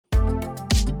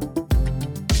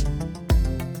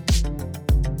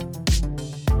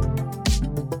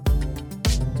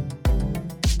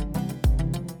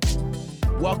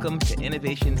welcome to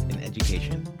Innovations in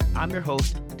Education. I'm your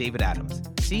host, David Adams,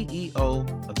 CEO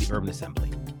of the Urban Assembly.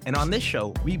 And on this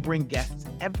show, we bring guests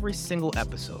every single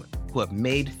episode who have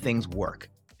made things work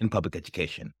in public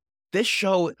education. This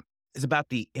show is about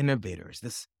the innovators.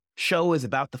 This show is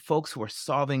about the folks who are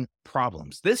solving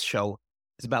problems. This show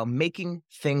is about making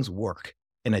things work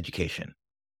in education.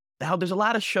 Now, there's a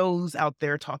lot of shows out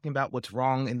there talking about what's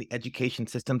wrong in the education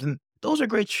systems, and those are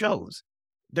great shows.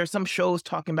 There's some shows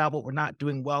talking about what we're not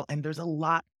doing well, and there's a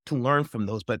lot to learn from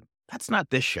those, but that's not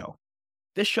this show.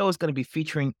 This show is going to be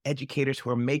featuring educators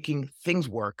who are making things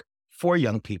work for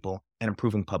young people and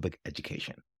improving public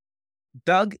education.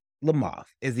 Doug Lemov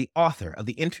is the author of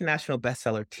the international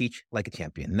bestseller Teach Like a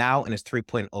Champion, now in its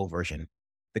 3.0 version,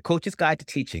 The Coach's Guide to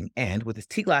Teaching, and with his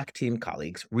TLAC team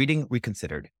colleagues, Reading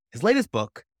Reconsidered. His latest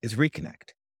book is Reconnect,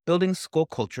 Building School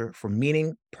Culture for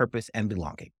Meaning, Purpose, and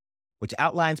Belonging, which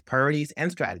outlines priorities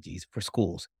and strategies for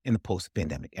schools in the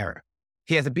post-pandemic era.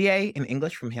 He has a BA in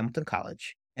English from Hamilton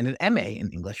College and an MA in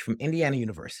English from Indiana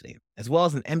University, as well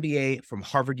as an MBA from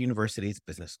Harvard University's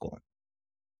Business School.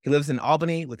 He lives in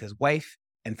Albany with his wife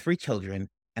and 3 children,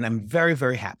 and I'm very,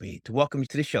 very happy to welcome you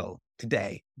to the show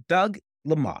today, Doug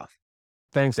Lemov.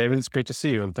 Thanks, David. It's great to see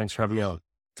you, and thanks for having me on.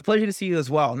 It's a pleasure to see you as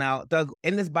well. Now, Doug,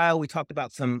 in this bio, we talked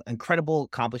about some incredible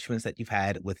accomplishments that you've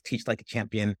had with Teach Like a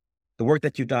Champion, the work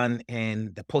that you've done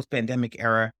in the post-pandemic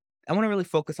era. I want to really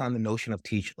focus on the notion of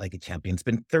Teach Like a Champion. It's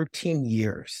been 13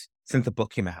 years since the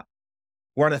book came out.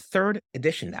 We're on a 3rd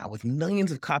edition now with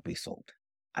millions of copies sold.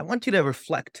 I want you to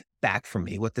reflect back for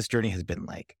me what this journey has been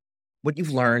like, what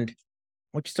you've learned,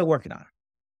 what you're still working on.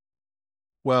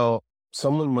 Well,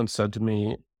 someone once said to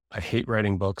me, I hate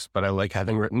writing books, but I like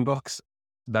having written books.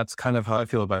 That's kind of how I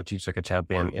feel about Teach Like a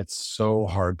Champion. It's so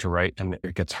hard to write, and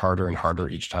it gets harder and harder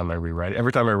each time I rewrite it.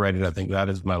 Every time I write it, I think that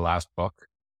is my last book.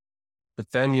 But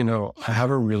then, I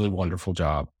have a really wonderful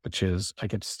job, which is I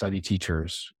get to study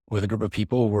teachers with a group of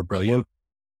people who are brilliant.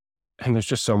 And there's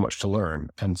just so much to learn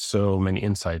and so many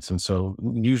insights. And so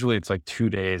usually it's like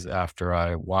 2 days after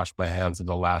I wash my hands of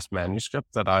the last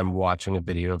manuscript that I'm watching a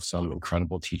video of some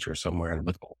incredible teacher somewhere. And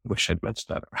I wish I'd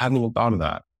mentioned that. I hadn't even thought of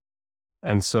that.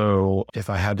 And so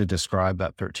if I had to describe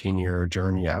that 13-year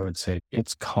journey, I would say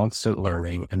it's constant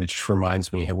learning. And it just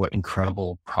reminds me of what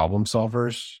incredible problem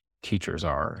solvers teachers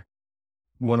are.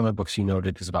 One of my books you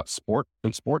noted is about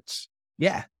sports.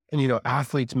 Yeah. And,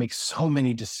 athletes make so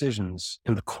many decisions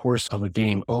in the course of a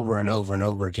game over and over and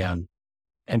over again.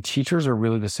 And teachers are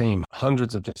really the same,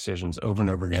 hundreds of decisions over and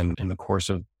over again in the course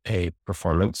of a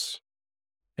performance,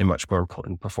 a much more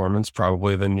important performance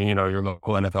probably than, your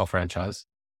local NFL franchise.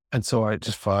 And so I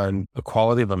just find the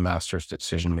quality of a master's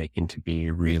decision-making to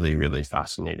be really, really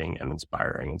fascinating and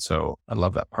inspiring. And so I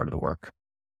love that part of the work.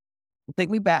 Take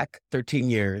me back 13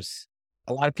 years.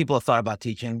 A lot of people have thought about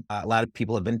teaching. A lot of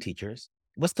people have been teachers.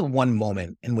 What's the one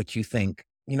moment in which you think,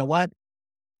 you know what,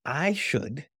 I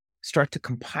should start to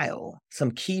compile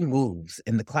some key moves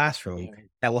in the classroom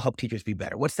that will help teachers be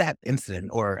better? What's that incident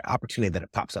or opportunity that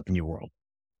it pops up in your world?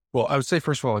 Well, I would say,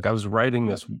 first of all, I was writing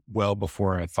this well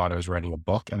before I thought I was writing a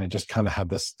book. And I just kind of had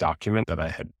this document that I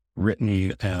had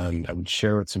written and I would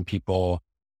share with some people.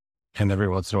 And every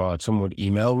once in a while, someone would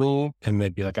email me and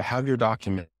they'd be like, I have your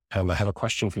document and I have a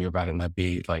question for you about it. And I'd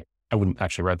be like, I wouldn't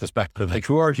actually write this back, but like,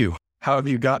 who are you? How have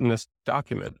you gotten this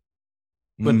document?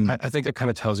 But I think it kind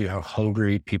of tells you how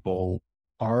hungry people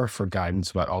are for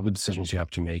guidance about all the decisions you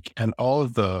have to make and all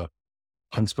of the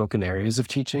unspoken areas of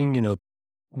teaching.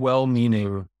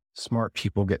 Well-meaning, smart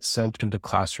people get sent into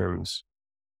classrooms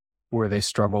where they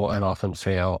struggle and often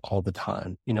fail all the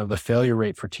time. The failure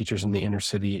rate for teachers in the inner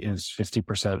city is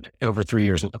 50% over 3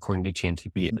 years, according to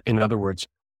GNTP. In other words,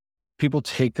 people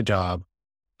take the job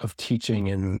of teaching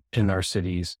in our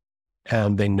cities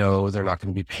and they know they're not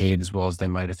going to be paid as well as they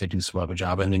might if they do some other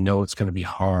job. And they know it's going to be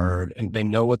hard and they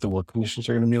know what the work conditions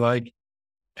are going to be like.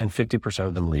 And 50%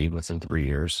 of them leave within 3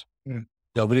 years.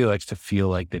 Nobody likes to feel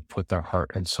like they put their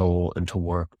heart and soul into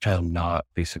work and not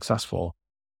be successful.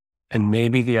 And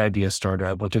maybe the idea started,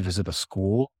 I went to visit a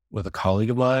school with a colleague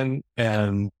of mine,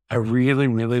 and I really,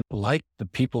 really liked the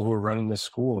people who were running this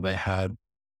school. They had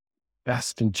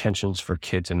best intentions for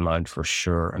kids in mind for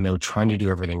sure. And they were trying to do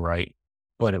everything right,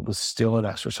 but it was still an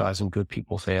exercise in good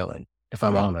people failing. If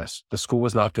I'm honest, the school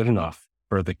was not good enough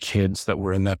for the kids that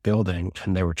were in that building,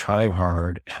 and they were trying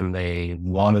hard and they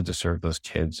wanted to serve those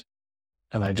kids.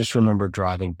 And I just remember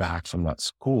driving back from that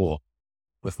school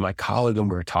with my colleague, and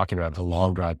we were talking about the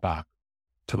long drive back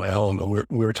to my home. And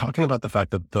we were talking about the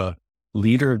fact that the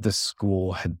leader of this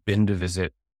school had been to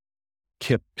visit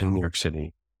KIPP in New York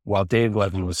City while Dave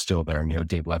Levin was still there. And,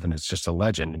 Dave Levin is just a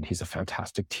legend and he's a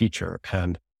fantastic teacher.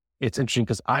 And it's interesting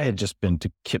because I had just been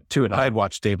to KIP too, and I had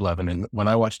watched Dave Levin. And when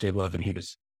I watched Dave Levin,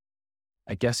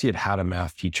 I guess he had a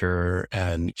math teacher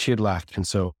and she had left. And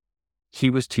so he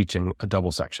was teaching a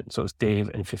double section. So it was Dave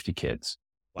and 50 kids.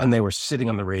 Wow. And they were sitting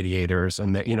on the radiators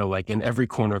and they, like in every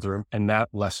corner of the room. And that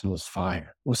lesson was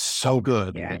fire. It was so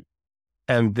good. Yeah.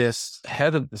 And this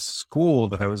head of the school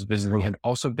that I was visiting had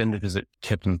also been to visit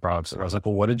KIP in the Bronx. And I was like,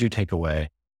 well, what did you take away?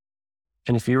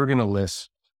 And if you were going to list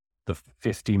the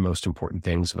 50 most important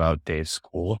things about Dave's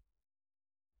school,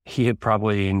 he had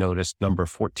probably noticed number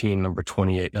 14, number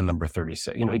 28, and number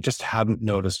 36. He just hadn't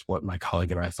noticed what my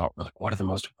colleague and I thought were like, what are the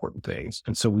most important things?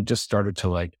 And so we just started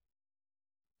to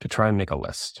try and make a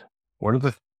list. What are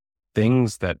the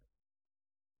things that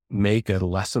make a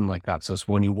lesson like that? So it's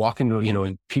when you walk into,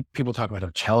 and people talk about how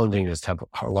challenging it is to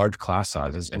have large class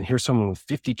sizes. And here's someone with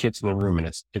 50 kids in the room and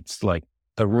it's like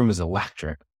the room is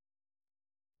electric.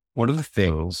 What are the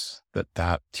things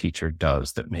that teacher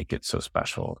does that make it so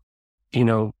special?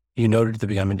 You noted at the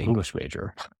beginning I'm an English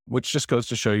major, which just goes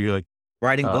to show you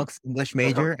writing books, English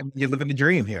major, and you're living the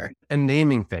dream here. And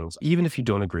naming things, even if you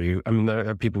don't agree. I mean, there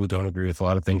are people who don't agree with a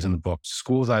lot of things in the book.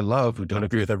 Schools I love who don't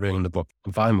agree with everything in the book.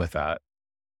 I'm fine with that.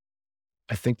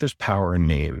 I think there's power in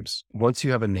names. Once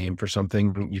you have a name for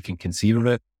something, you can conceive of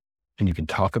it and you can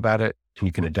talk about it and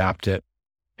you can adapt it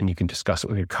and you can discuss it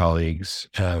with your colleagues.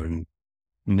 And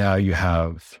now you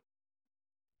have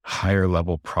higher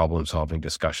level problem solving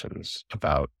discussions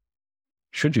about,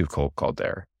 should you have cold called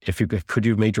there? Could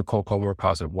you have made your cold call more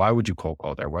positive? Why would you cold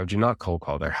call there? Why would you not cold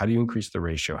call there? How do you increase the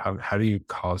ratio? How do you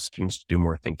cause students to do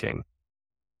more thinking,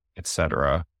 et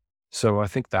cetera? So I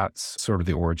think that's sort of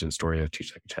the origin story of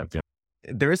Teach Like a Champion.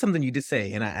 There is something you did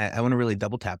say, and I want to really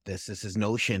double tap this. This is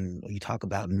notion you talk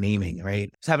about naming, right?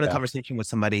 I was having a conversation with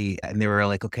somebody and they were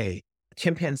like, okay,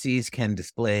 chimpanzees can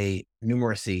display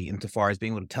numeracy insofar as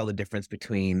being able to tell the difference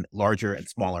between larger and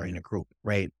smaller in a group,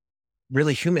 right?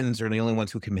 Really, humans are the only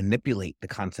ones who can manipulate the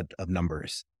concept of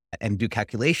numbers and do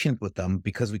calculations with them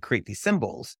because we create these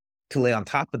symbols to lay on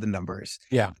top of the numbers.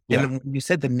 Yeah. And then when you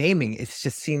said the naming, it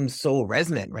just seems so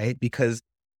resonant, right? Because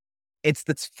it's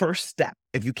the first step.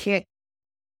 If you can't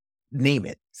name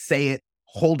it, say it,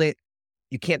 hold it,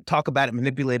 you can't talk about it,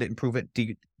 manipulate it, improve it,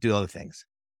 do other things.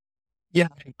 Yeah,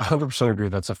 I 100% agree.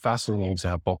 That's a fascinating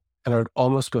example. And I would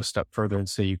almost go a step further and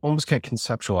say you almost can't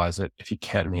conceptualize it if you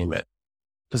can't name it.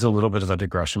 There's a little bit of a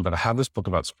digression, but I have this book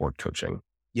about sport coaching.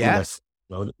 Yes.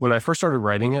 When I first started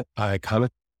writing it, I kind of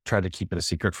tried to keep it a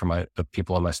secret from the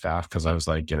people on my staff because I was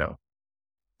like, the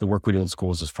work we do in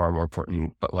schools is far more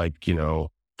important. But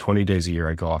 20 days a year,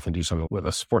 I go off and do something with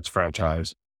a sports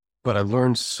franchise. But I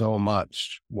learned so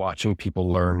much watching people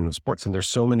learn in sports. And there's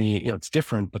so many, it's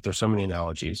different, but there's so many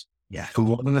analogies. Yeah. And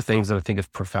one of the things that I think is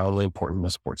profoundly important in a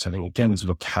sports setting, again, is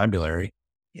vocabulary.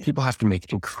 Yeah. People have to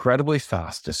make incredibly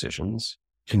fast decisions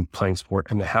in playing sport,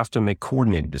 and they have to make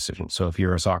coordinated decisions. So if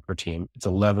you're a soccer team, it's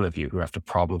 11 of you who have to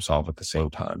problem solve at the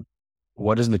same time.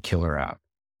 What is the killer app?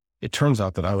 It turns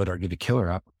out that I would argue the killer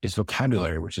app is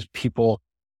vocabulary, which is people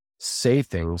say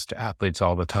things to athletes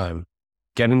all the time.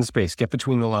 Get in space, get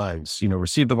between the lines,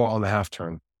 receive the ball on the half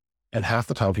turn. And half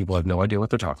the time people have no idea what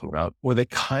they're talking about, or they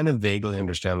kind of vaguely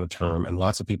understand the term, and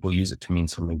lots of people use it to mean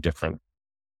something different.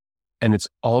 And it's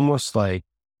almost like,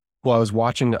 I was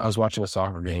watching a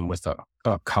soccer game with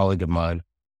a colleague of mine.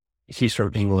 He's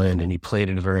from England and he played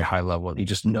at a very high level. And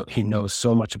he knows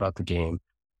so much about the game.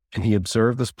 And he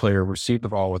observed this player receive the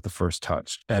ball with the first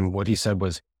touch. And what he said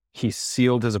was he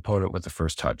sealed his opponent with the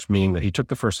first touch, meaning that he took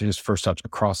his first touch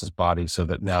across his body so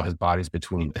that now his body's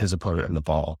between his opponent and the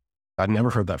ball. I'd never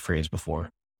heard that phrase before.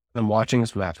 I'm watching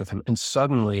this match with him, and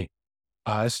suddenly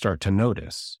I start to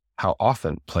notice how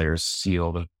often players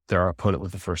seal their opponent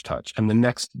with the first touch. And the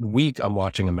next week I'm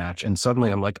watching a match and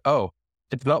suddenly I'm like, oh,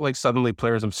 it's not like suddenly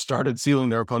players have started sealing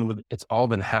their opponent it's all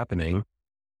been happening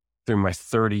through my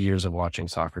 30 years of watching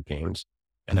soccer games.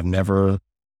 And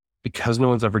because no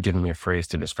one's ever given me a phrase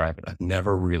to describe it, I've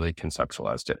never really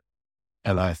conceptualized it.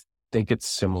 And I think it's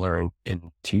similar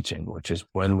in teaching, which is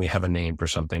when we have a name for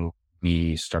something,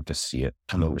 we start to see it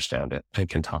and understand it and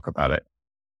can talk about it.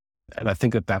 And I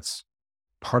think that's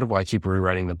part of why I keep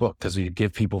rewriting the book, because you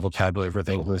give people vocabulary for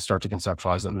things and they start to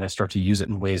conceptualize it and they start to use it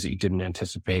in ways that you didn't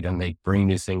anticipate and they bring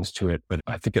new things to it. But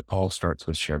I think it all starts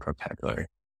with shared vocabulary.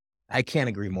 I can't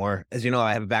agree more. As you know,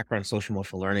 I have a background in social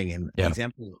emotional learning, and an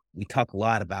example we talk a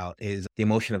lot about is the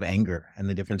emotion of anger and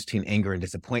the difference between anger and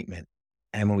disappointment.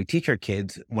 And when we teach our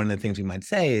kids, one of the things we might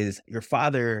say is, your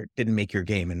father didn't make your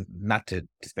game. And not to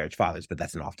disparage fathers, but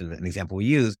that's often an example we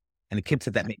use. And the kid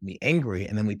said, that made me angry.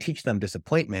 And then we teach them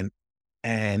disappointment.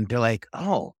 And they're like,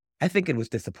 oh, I think it was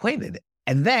disappointed.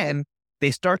 And then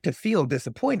they start to feel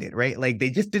disappointed, right? Like they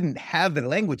just didn't have the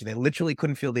language. They literally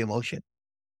couldn't feel the emotion.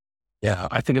 Yeah,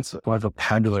 I think it's why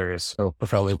vocabulary is so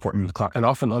profoundly important in the class and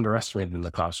often underestimated in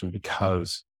the classroom,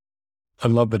 because I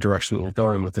love the direction that we're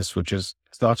going with this, which is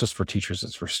it's not just for teachers,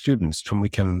 it's for students. When we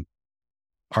can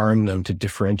arm them to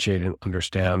differentiate and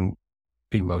understand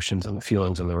the emotions and the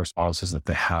feelings and the responses that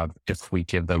they have, if we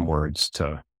give them words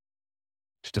to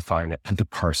define it and to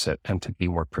parse it and to be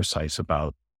more precise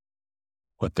about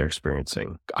what they're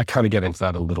experiencing. I kind of get into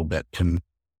that a little bit in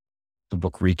the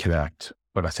book Reconnect,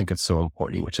 but I think it's so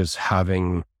important, which is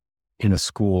having in a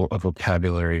school a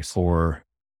vocabulary for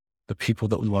the people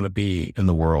that we want to be in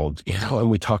the world, and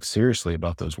we talk seriously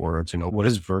about those words. What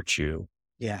is virtue?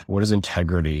 Yeah. What is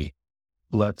integrity?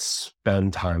 Let's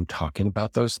spend time talking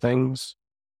about those things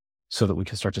so that we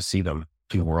can start to see them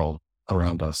in the world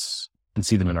around us and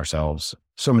see them in ourselves.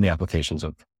 So many applications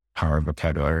of power of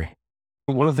vocabulary.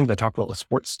 One of the things I talk about with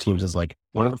sports teams is like,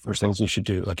 one of the first things you should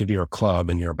do, like if you're a club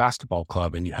and you're a basketball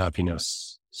club and you have,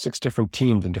 6 different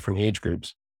teams in different age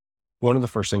groups, one of the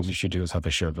first things you should do is have a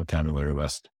shared vocabulary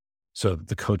list so that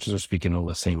the coaches are speaking all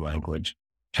the same language.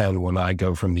 And when I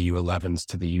go from the U11s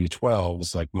to the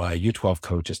U12s, like my U12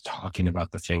 coach is talking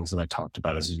about the things that I talked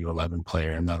about as a U11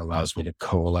 player, and that allows me to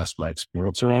coalesce my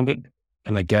experience around it.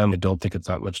 And again, I don't think it's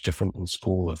that much different in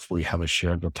school if we have a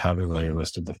shared vocabulary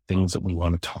list of the things that we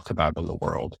want to talk about in the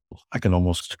world. I can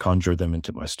almost conjure them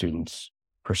into my students'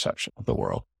 perception of the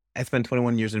world. I spent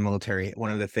 21 years in the military. One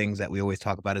of the things that we always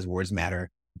talk about is words matter.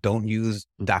 Don't use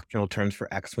doctrinal terms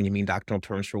for X when you mean doctrinal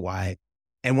terms for Y.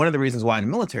 And one of the reasons why in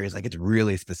the military is like it's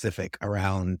really specific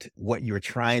around what you're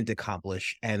trying to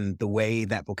accomplish, and the way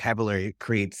that vocabulary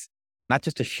creates not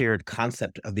just a shared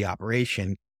concept of the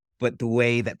operation, but the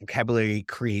way that vocabulary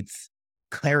creates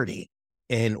clarity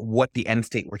in what the end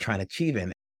state we're trying to achieve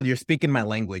in. You're speaking my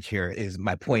language here is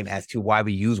my point as to why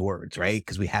we use words, right?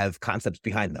 Because we have concepts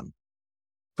behind them.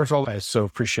 First of all, I so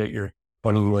appreciate your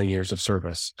 21 years of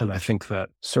service. And I think that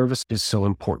service is so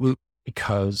important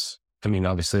because,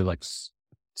 obviously, like,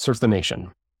 serve the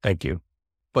nation. Thank you.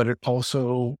 But it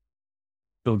also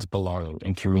builds belonging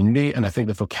and community. And I think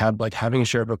the having a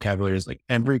shared vocabulary is like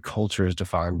every culture is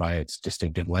defined by its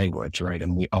distinctive language, right?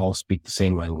 And we all speak the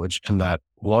same language. And that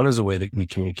one is a way that we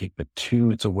communicate, but two,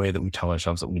 it's a way that we tell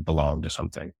ourselves that we belong to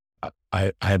something.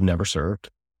 I have never served,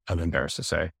 I'm embarrassed to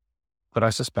say, but I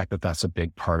suspect that that's a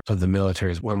big part of the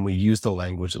military is when we use the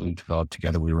language that we develop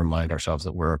together, we remind ourselves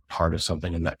that we're a part of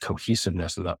something, and that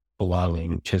cohesiveness and that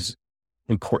belonging is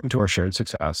important to our shared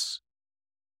success.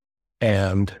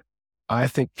 And I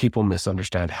think people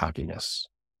misunderstand happiness.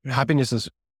 Happiness is,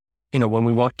 when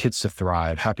we want kids to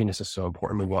thrive, happiness is so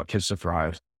important. We want kids to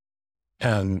thrive.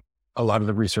 And a lot of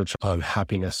the research on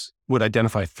happiness would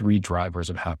identify 3 drivers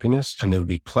of happiness, and it would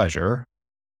be pleasure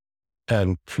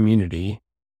and community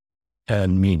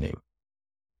and meaning.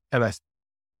 And I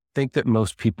think that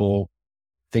most people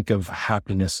think of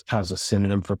happiness as a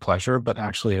synonym for pleasure, but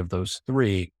actually of those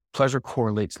 3, pleasure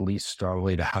correlates least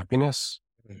strongly to happiness.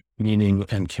 Meaning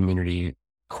and community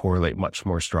correlate much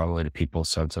more strongly to people's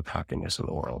sense of happiness in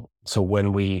the world. So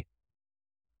when we,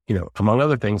 among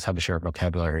other things, have a shared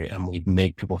vocabulary and we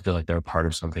make people feel like they're a part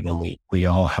of something, and we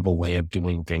all have a way of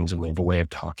doing things and we have a way of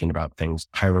talking about things,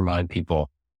 I remind people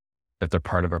that they're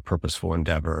part of a purposeful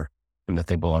endeavor and that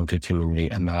they belong to a community.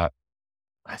 And that,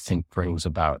 I think, brings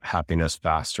about happiness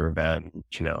faster than,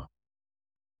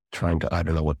 trying to, I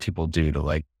don't know what people do to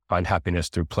like find happiness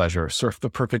through pleasure, surf the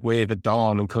perfect wave at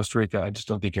dawn in Costa Rica. I just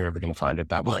don't think you're ever going to find it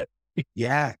that way.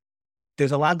 Yeah.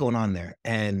 There's a lot going on there.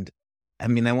 And I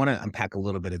want to unpack a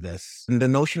little bit of this. And the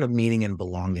notion of meaning and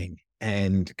belonging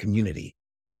and community,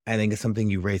 I think, is something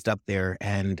you raised up there,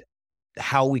 and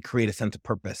how we create a sense of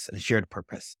purpose and a shared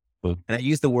purpose. And I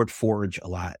use the word forge a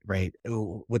lot, right?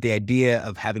 With the idea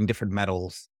of having different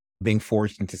metals being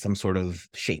forged into some sort of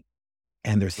shape.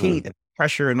 And there's heat and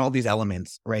pressure and all these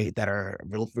elements, right, that are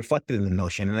reflected in the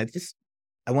notion. And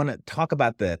I want to talk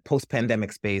about the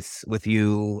post-pandemic space with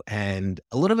you, and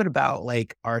a little bit about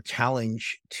like our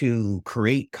challenge to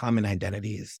create common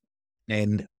identities.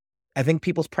 And I think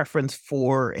people's preference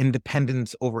for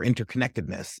independence over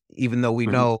interconnectedness, even though we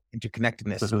know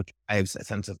interconnectedness drives a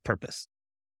sense of purpose.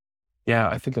 Yeah,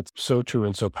 I think that's so true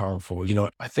and so powerful.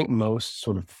 I think most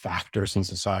sort of factors in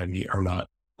society are not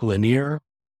linear.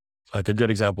 Like a good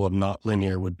example of not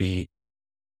linear would be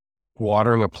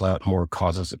watering a plant more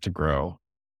causes it to grow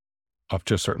up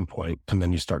to a certain point, and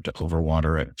then you start to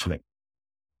overwater it and it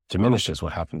diminishes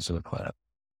what happens to the plant.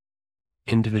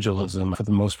 Individualism, for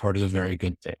the most part, is a very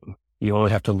good thing. You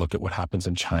only have to look at what happens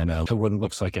in China, to what it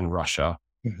looks like in Russia,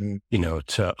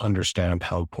 to understand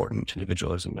how important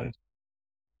individualism is.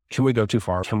 can we go too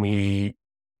far? Can we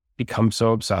become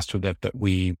so obsessed with it that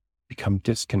we become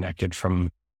disconnected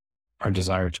from our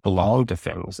desire to belong to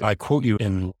things? I quote you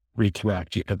in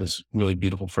Reconnect. You have this really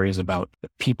beautiful phrase about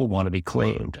that people want to be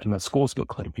claimed and that schools go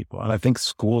claim people. And I think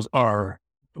schools are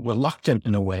reluctant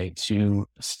in a way to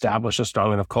establish a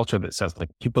strong enough culture that says like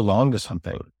you belong to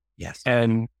something. Yes.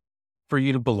 And for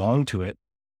you to belong to it,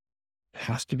 it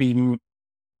has to be,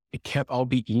 it can't all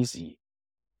be easy,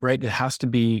 right? It has to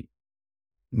be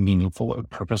meaningful and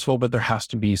purposeful, but there has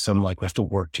to be some, like, we have to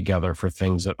work together for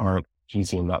things that aren't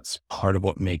easy. And that's part of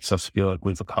what makes us feel like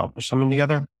we've accomplished something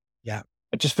together. Yeah.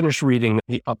 I just finished reading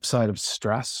The Upside of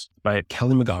Stress by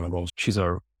Kelly McGonigal. She's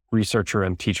a researcher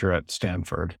and teacher at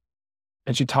Stanford.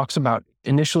 And she talks about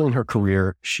initially in her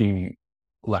career, she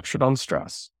lectured on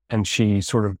stress. And she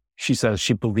says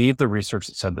she believed the research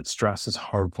that said that stress is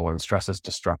harmful and stress is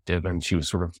destructive. And she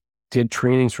did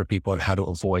trainings for people on how to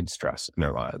avoid stress in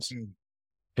their lives. Mm.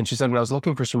 And she said, when I was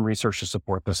looking for some research to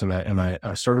support this, and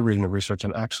I started reading the research,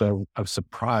 and actually I was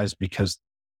surprised because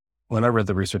when I read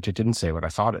the research, it didn't say what I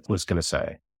thought it was going to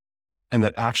say. And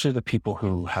that actually the people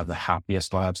who have the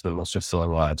happiest lives, the most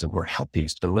fulfilling lives, and who are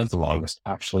healthiest and live the longest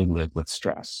actually live with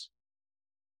stress.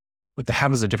 What they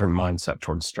have is a different mindset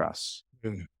towards stress.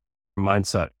 Mm.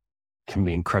 Mindset can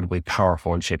be incredibly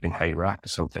powerful in shaping how you react to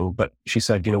something. But she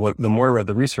said, you know what, the more I read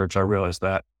the research, I realized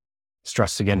that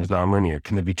stress, again, is nonlinear.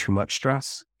 Can there be too much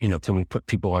stress? Can we put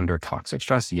people under toxic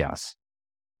stress? Yes.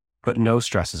 But no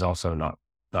stress is also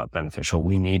not beneficial.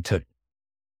 We need to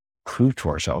prove to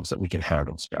ourselves that we can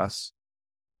handle stress.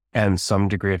 And some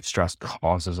degree of stress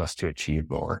causes us to achieve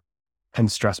more.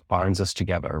 And stress binds us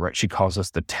together, right? She calls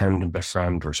us the tend and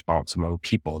befriend response among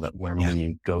people, that when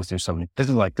we go through something,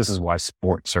 this is why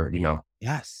sports are,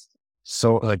 Yes.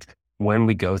 So like when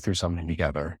we go through something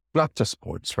together, not just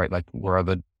sports, right? Like we're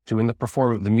doing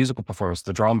the musical performance,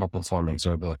 the drama performance,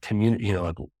 or the community,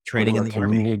 like training in the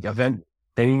community event,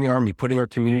 training in the army, putting our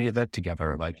community event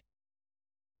together. Like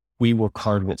we work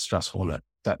hard and it's stressful, and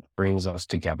that brings us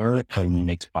together and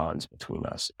makes bonds between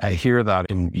us. I hear that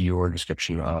in your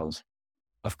description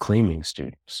of claiming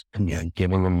students and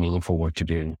giving them meaningful work to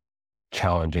do,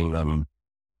 challenging them,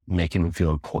 making them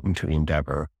feel important to the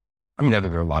endeavor. I mean,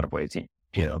 there are a lot of ways,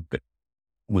 but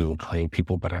we will claim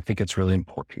people, but I think it's really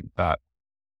important that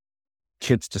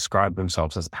kids describe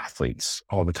themselves as athletes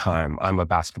all the time. I'm a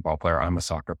basketball player. I'm a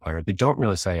soccer player. They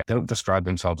don't describe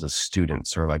themselves as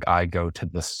students or like I go to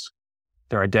this.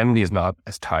 Their identity is not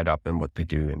as tied up in what they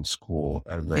do in school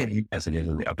as it is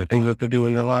in the other things that they do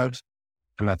in their lives.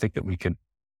 And I think that we could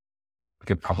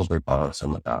probably borrow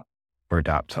some of that or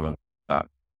adapt some of that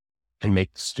and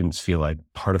make students feel like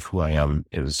part of who I am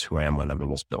is who I am when I'm in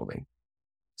this building.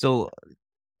 So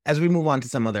as we move on to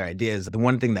some other ideas, the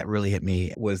one thing that really hit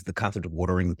me was the concept of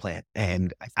watering the plant.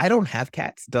 And I don't have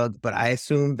cats, Doug, but I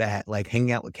assume that like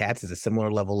hanging out with cats is a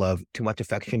similar level of too much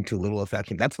affection, too little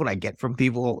affection. That's what I get from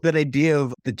people. That idea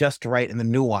of the just right and the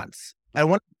nuance. I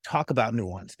want to talk about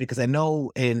nuance because I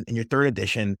know in your third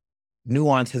edition,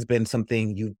 nuance has been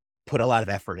something you put a lot of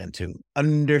effort into.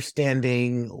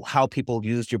 Understanding how people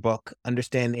used your book,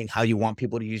 understanding how you want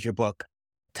people to use your book.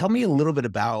 Tell me a little bit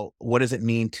about what does it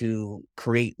mean to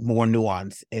create more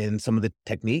nuance in some of the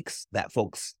techniques that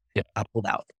folks pulled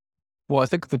out? Well, I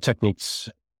think the techniques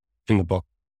in the book,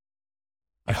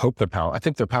 I hope I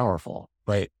think they're powerful,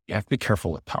 right? You have to be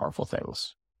careful with powerful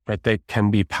things, right? They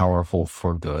can be powerful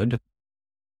for good,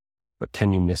 but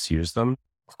can you misuse them?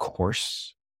 Of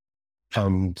course.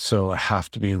 So I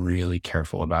have to be really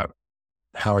careful about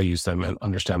how I use them and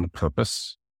understand the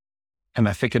purpose. And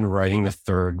I think in writing the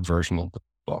third version of the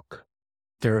book,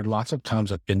 there are lots of times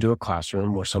I've been to a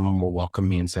classroom where someone will welcome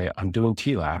me and say, I'm doing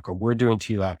TLAC or we're doing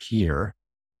TLAC here.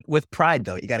 With pride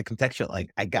though, you got to contextualize,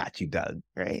 like, I got you, Doug,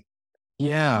 right?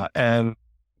 Yeah. And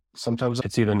sometimes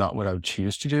it's either not what I would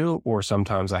choose to do, or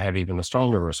sometimes I have even a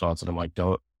stronger response and I'm like,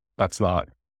 that is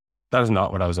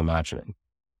not what I was imagining.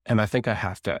 And I think there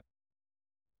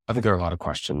are a lot of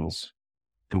questions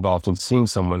involved in seeing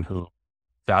someone who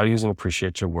values and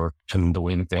appreciates your work and the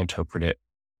way that they interpret it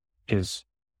is,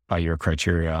 by your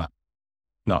criteria,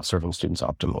 not serving students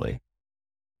optimally.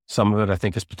 Some of it, I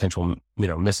think, is potential,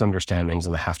 misunderstandings,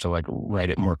 and they have to like write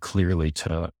it more clearly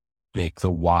to make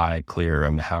the why clear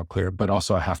and the how clear. But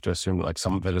also I have to assume that like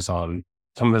some of it is on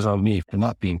me for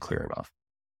not being clear enough.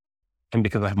 And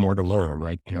because I have more to learn,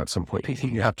 right? At some point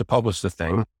you have to publish the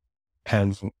thing.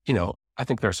 And, I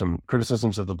think there's some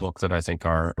criticisms of the book that I think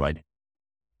are like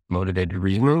motivated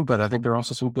reasoning, but I think there are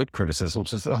also some good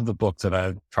criticisms of the book that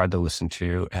I've tried to listen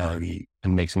to and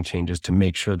make some changes to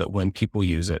make sure that when people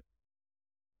use it,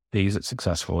 they use it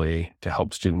successfully to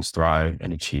help students thrive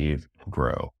and achieve and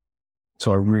grow.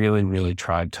 So I really, really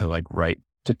tried to like write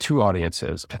to two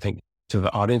audiences. I think to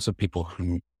the audience of people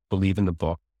who believe in the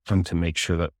book and to make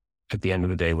sure that at the end of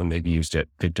the day, when they've used it,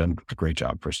 they've done a great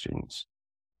job for students.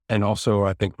 And also,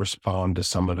 I think respond to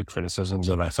some of the criticisms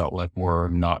that I felt like were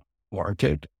not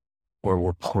warranted or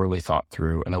were poorly thought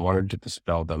through. And I wanted to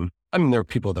dispel them. I mean, there are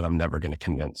people that I'm never going to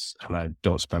convince, and I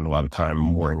don't spend a lot of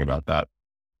time worrying about that.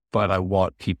 But I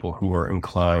want people who are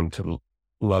inclined to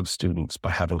love students by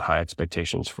having high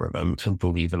expectations for them, to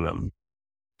believe in them,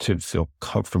 to feel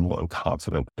comfortable and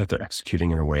confident that they're executing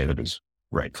in a way that is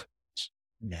right.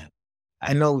 Yeah.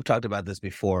 I know we've talked about this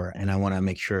before, and I want to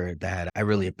make sure that I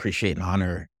really appreciate and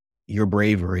honor your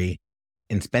bravery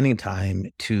in spending time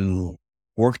to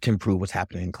work to improve what's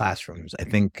happening in classrooms. I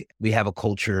think we have a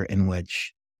culture in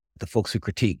which the folks who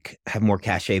critique have more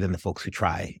cachet than the folks who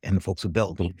try and the folks who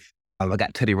build. I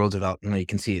got Teddy Roosevelt, you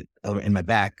can see it in my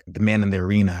back, the man in the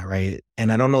arena, right?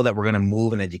 And I don't know that we're going to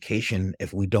move in education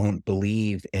if we don't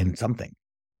believe in something.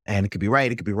 And it could be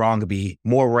right, it could be wrong, it could be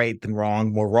more right than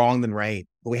wrong, more wrong than right.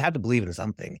 But we have to believe in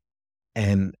something.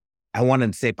 And I want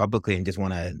to say publicly and just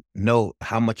want to note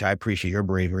how much I appreciate your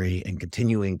bravery in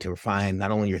continuing to refine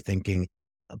not only your thinking,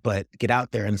 but get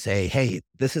out there and say, hey,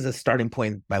 this is a starting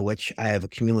point by which I have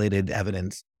accumulated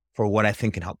evidence for what I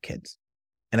think can help kids.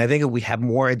 And I think if we have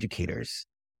more educators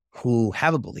who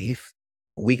have a belief,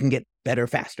 we can get better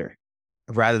faster,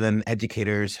 rather than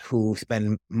educators who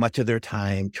spend much of their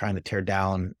time trying to tear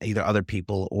down either other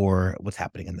people or what's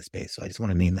happening in the space. So I just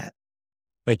want to name that.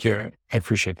 Thank you. I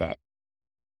appreciate that.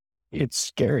 It's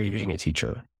scary being a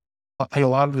teacher in a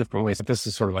lot of different ways. This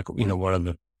is sort of like, one of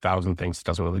the 1,000 things that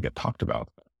doesn't really get talked about.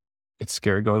 It's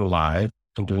scary going live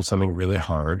and doing something really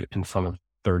hard in front of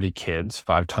 30 kids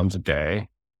 5 times a day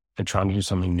and trying to do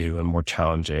something new and more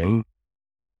challenging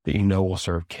that will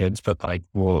serve kids, but like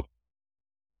will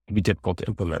be difficult to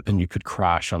implement. And you could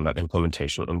crash on that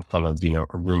implementation in front of,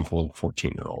 a room full of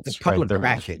 14-year-olds. It's public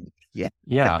crashing. Yeah.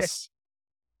 Yes.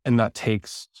 And it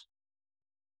takes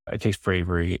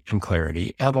bravery and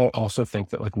clarity. And I also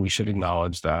think that like we should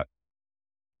acknowledge that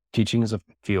teaching is a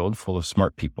field full of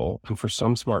smart people. And for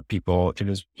some smart people, it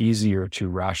is easier to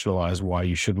rationalize why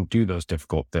you shouldn't do those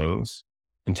difficult things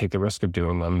and take the risk of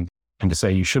doing them, and to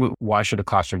say why should a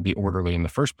classroom be orderly in the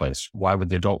first place? Why would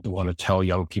the adult want to tell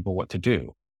young people what to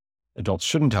do? Adults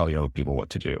shouldn't tell young people what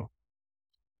to do.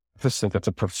 I just think that's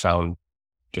a profound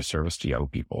disservice to young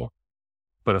people.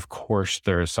 But of course,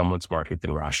 there is someone smart who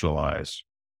can rationalize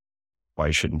why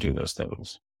you shouldn't do those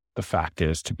things. The fact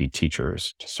is, to be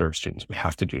teachers, to serve students, we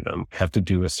have to do them. We have to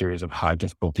do a series of high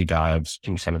difficulty dives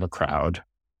in front of a crowd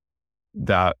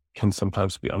that can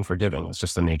sometimes be unforgiving. It's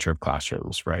just the nature of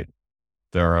classrooms, right?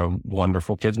 There are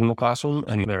wonderful kids in the classroom,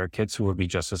 and there are kids who would be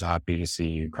just as happy to see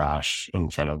you crash in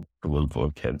front of a room full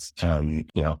of kids.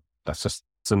 And, that's just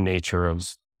the nature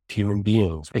of human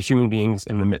beings. Human beings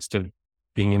in the midst of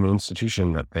being in an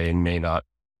institution that they may not,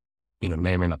 may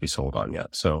or may not be sold on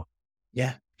yet. So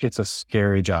yeah, it's a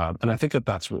scary job. And I think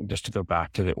that's just to go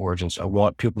back to the origins. I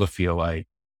want people to feel like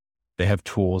they have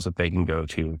tools that they can go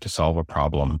to solve a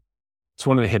problem. It's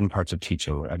one of the hidden parts of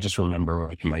teaching. I just remember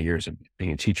like in my years of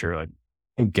being a teacher, like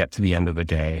I'd get to the end of the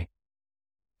day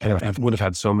and I would have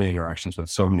had so many interactions with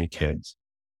so many kids.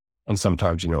 And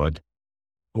sometimes,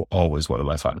 always one of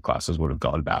my 5 classes would have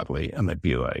gone badly. And I'd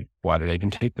be like, why did I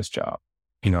even take this job?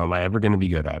 Am I ever going to be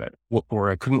good at it? Or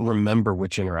I couldn't remember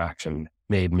which interaction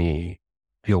made me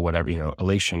feel whatever,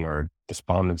 elation or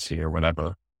despondency or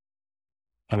whatever.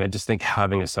 And I just think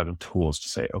having a set of tools to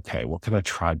say, okay, what can I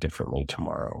try differently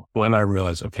tomorrow? When I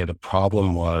realized, okay, the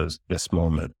problem was this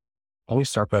moment, let me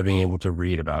start by being able to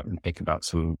read about and think about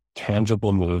some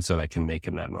tangible moves that I can make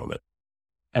in that moment.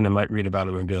 And I might read about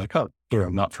it and be like, oh,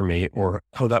 not for me. Or,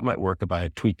 oh, that might work if I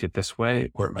tweaked it this way.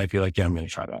 Or it might be like, yeah, I'm going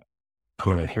to try that.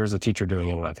 Here's a teacher doing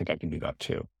it, and I think I can do that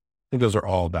too. I think those are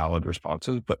all valid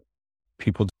responses, but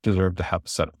people deserve to have a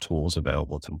set of tools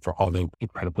available to them for all the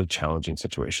incredibly challenging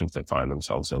situations they find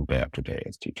themselves in day after day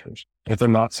as teachers. If they're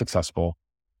not successful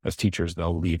as teachers,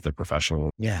 they'll leave the profession.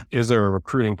 Yeah. Is there a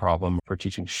recruiting problem for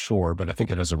teaching? Sure. But I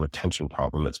think it has a retention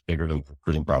problem that's bigger than the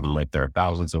recruiting problem. Like there are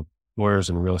thousands of lawyers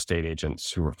and real estate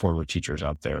agents who are former teachers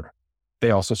out there. They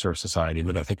also serve society,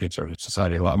 but I think they'd serve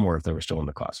society a lot more if they were still in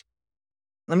the class.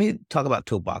 Let me talk about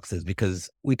toolboxes, because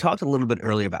we talked a little bit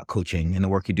earlier about coaching and the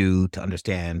work you do to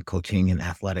understand coaching and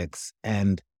athletics.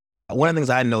 And one of the things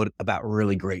I know about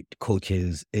really great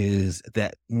coaches is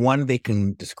that, one, they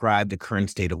can describe the current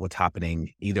state of what's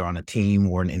happening either on a team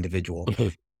or an individual.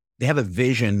 They have a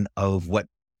vision of what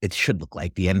it should look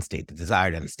like, the end state, the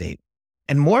desired end state.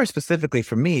 And more specifically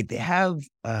for me, they have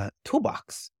a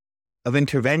toolbox of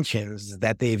interventions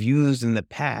that they've used in the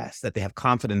past that they have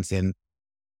confidence in,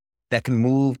 that can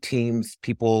move teams,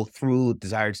 people through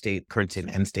desired state, current state,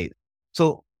 and end state.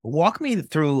 So walk me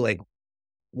through like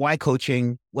why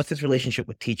coaching? What's its relationship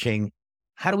with teaching?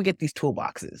 How do we get these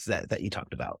toolboxes that you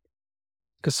talked about?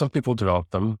 Because some people develop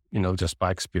them, just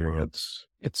by experience.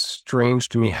 It's strange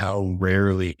to me how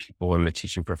rarely people in the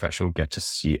teaching profession get to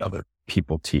see other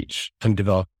people teach and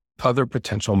develop other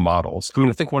potential models.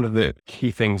 I think one of the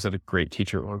key things that a great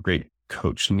teacher or a great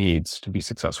coach needs to be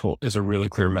successful is a really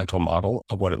clear mental model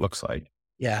of what it looks like.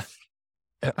 Yeah.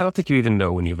 I don't think you even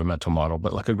know when you have a mental model,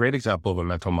 but like a great example of a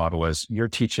mental model is you're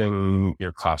teaching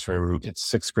your classroom, it's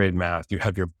sixth grade math, you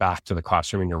have your back to the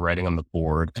classroom and you're writing on the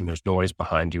board and there's noise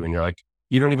behind you and you're like,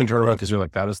 you don't even turn around because you're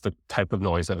like, that is the type of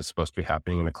noise that is supposed to be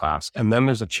happening in the class. And then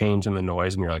there's a change in the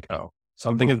noise and you're like, oh,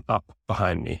 something is up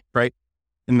behind me, right?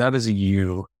 And that is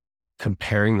you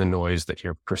comparing the noise that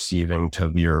you're perceiving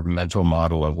to your mental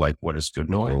model of like, what is good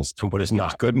noise and what is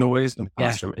not good noise in the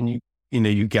classroom. And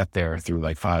you get there through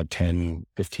like 5, 10,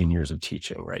 15 years of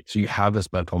teaching, right? So you have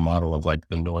this mental model of like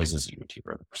the noises you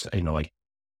hear, like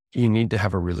you need to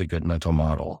have a really good mental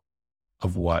model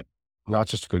of what, not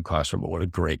just a good classroom, but what a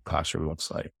great classroom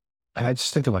looks like. And I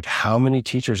just think of like how many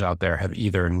teachers out there have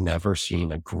either never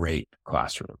seen a great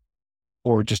classroom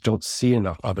or just don't see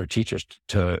enough other teachers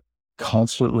to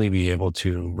constantly be able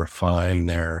to refine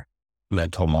their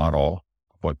mental model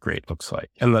what great looks like.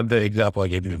 And the example I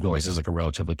gave you of noise is like a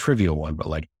relatively trivial one, but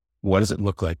like, what does it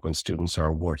look like when students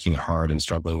are working hard and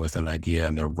struggling with an idea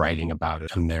and they're writing about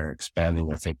it and they're expanding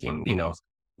their thinking?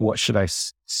 What should I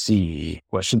see?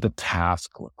 What should the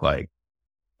task look like?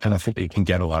 And I think that you can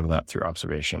get a lot of that through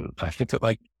observation. I think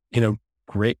that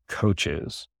great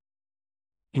coaches,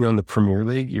 in the Premier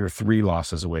League, you're 3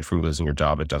 losses away from losing your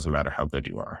job. It doesn't matter how good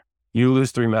you are. You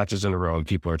lose 3 matches in a row and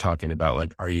people are talking about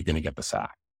like, are you going to get the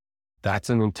sack?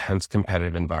 That's an intense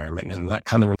competitive environment. And in that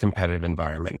kind of competitive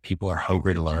environment, people are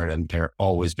hungry to learn and they're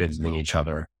always visiting each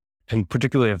other. And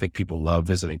particularly, I think people love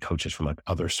visiting coaches from like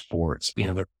other sports.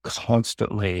 They're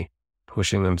constantly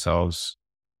pushing themselves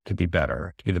to be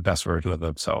better, to be the best version of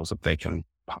themselves that they can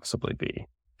possibly be.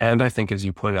 And I think, as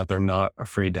you pointed out, they're not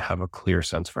afraid to have a clear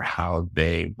sense for how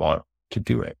they want to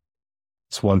do it.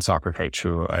 It's one soccer coach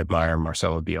who I admire,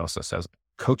 Marcelo Bielsa, says,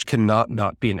 coach cannot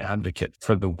not be an advocate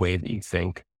for the way that you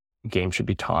think the game should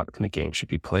be taught and the game should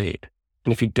be played.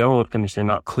 And if you don't, and if you're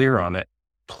not clear on it,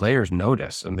 players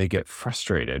notice and they get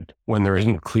frustrated when there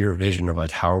isn't a clear vision of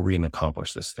like, how are we going to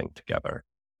accomplish this thing together?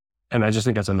 And I just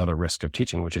think that's another risk of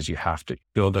teaching, which is you have to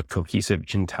build a cohesive,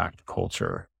 intact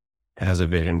culture that has a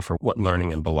vision for what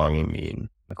learning and belonging mean in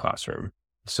the classroom.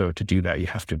 So to do that, you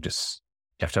have to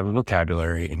have a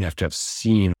vocabulary and you have to have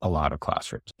seen a lot of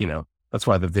classrooms. That's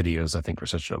why the videos, I think, are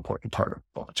such an important part of the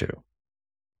book too.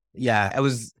 Yeah, I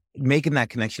was making that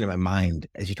connection in my mind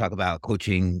as you talk about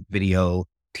coaching video,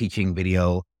 teaching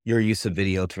video, your use of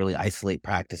video to really isolate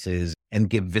practices and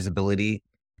give visibility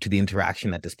to the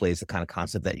interaction that displays the kind of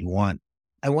concept that you want.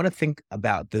 I want to think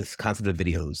about this concept of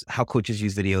videos, how coaches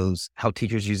use videos, how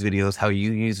teachers use videos, how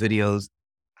you use videos.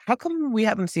 How come we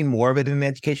haven't seen more of it in the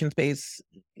education space?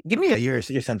 Give me your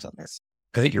sense on this.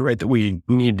 I think you're right that we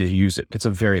need to use it. It's a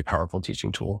very powerful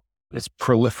teaching tool. It's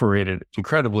proliferated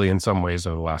incredibly in some ways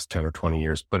over the last 10 or 20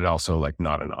 years, but it also like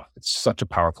not enough. It's such a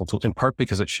powerful tool, in part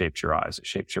because it shapes your eyes, it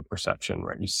shapes your perception,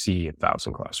 right? You see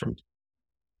 1,000 classrooms.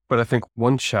 But I think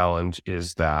one challenge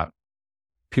is that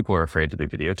people are afraid to be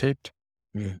videotaped.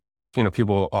 Mm.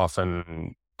 People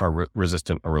often are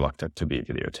resistant or reluctant to be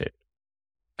videotaped.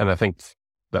 And I think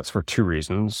that's for 2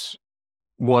 reasons.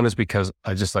 One is because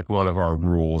one of our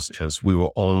rules is we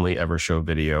will only ever show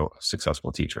video of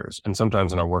successful teachers. And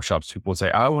sometimes in our workshops, people would say,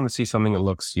 I want to see something that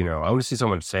looks, I want to see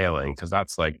someone sailing because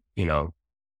that's like,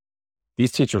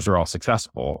 these teachers are all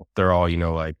successful. They're all,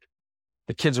 like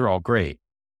the kids are all great,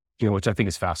 which I think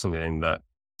is fascinating that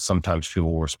sometimes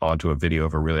people will respond to a video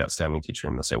of a really outstanding teacher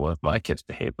and they'll say, well, if my kids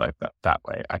behave like that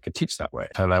way, I could teach that way.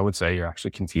 And I would say you're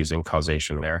actually confusing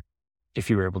causation there. If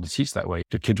you were able to teach that way,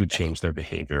 the kids would change their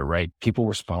behavior, right? People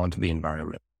respond to the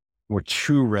environment. We're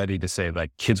too ready to say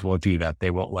like kids won't do that.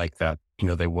 They won't like that.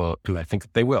 They will. And I think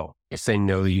that they will. If they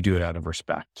know that you do it out of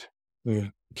respect,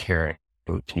 caring,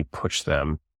 and you push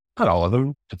them, not all of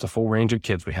them. It's a full range of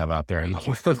kids we have out there in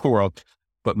the world,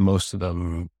 but most of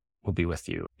them will be with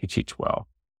you. You teach well.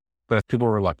 But if people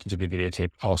are reluctant to be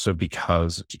videotaped also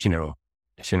because, if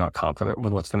you're not confident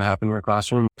with what's going to happen in your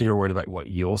classroom, you're worried about what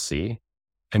you'll see.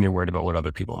 And you're worried about what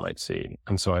other people might see.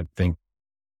 And so I think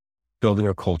building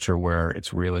a culture where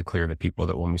it's really clear to people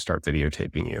that when we start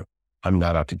videotaping you, I'm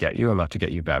not out to get you. I'm out to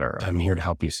get you better. I'm here to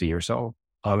help you see yourself,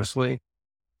 honestly.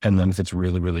 And then if it's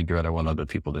really, really good, I want other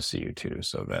people to see you too.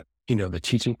 So that, the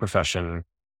teaching profession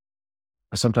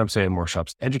I sometimes say in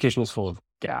workshops, education is full of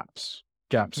gaps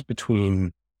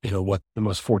between, what the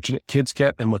most fortunate kids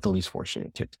get and what the least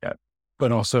fortunate kids get,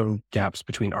 but also gaps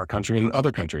between our country and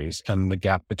other countries, and the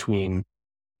gap between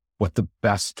what the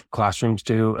best classrooms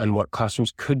do and what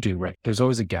classrooms could do, right? There's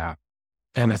always a gap.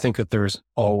 And I think that there's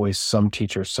always some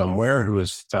teacher somewhere who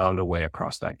has found a way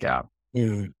across that gap.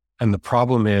 And the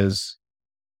problem is,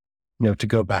 to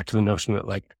go back to the notion that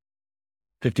like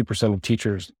 50% of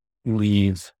teachers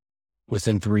leave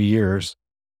within 3 years,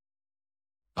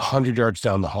 100 yards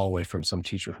down the hallway from some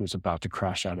teacher who's about to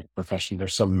crash out of the profession,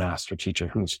 there's some master teacher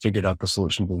who's figured out the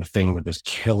solution to the thing that is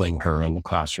killing her in the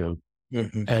classroom.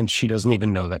 And she doesn't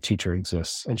even know that teacher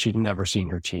exists, and she'd never seen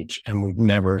her teach. And we've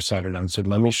never sat her down and said,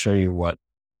 let me show you what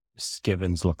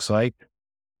Skivens looks like.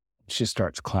 She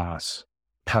starts class,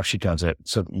 how she does it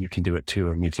so that you can do it too.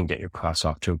 And you can get your class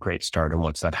off to a great start. And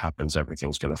once that happens,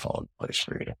 everything's going to fall into place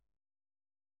for you.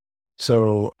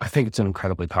 So I think it's an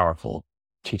incredibly powerful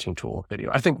teaching tool,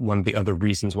 video. I think one of the other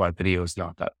reasons why video is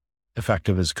not that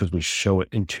effective is because we show it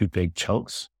in too big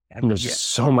chunks. And there's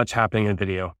so much happening in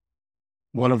video.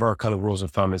 One of our kind of rules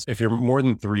of thumb is if you're more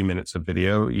than 3 minutes of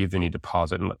video, you either need to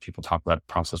pause it and let people talk about it,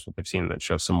 process what they've seen, and then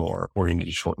show some more, or you need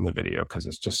to shorten the video because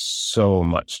it's just so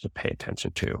much to pay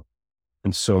attention to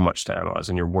and so much to analyze,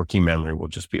 and your working memory will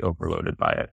just be overloaded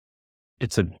by it.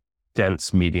 It's a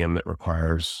dense medium that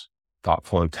requires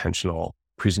thoughtful, intentional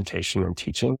presentation and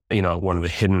teaching. One of the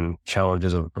hidden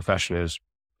challenges of the profession is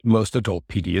most adult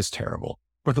PD is terrible.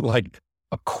 But like,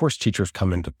 of course, teachers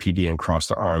come into PD and cross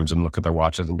their arms and look at their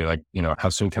watches and be like, how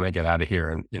soon can I get out of here?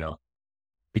 And,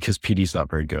 because PD is not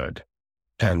very good.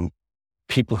 And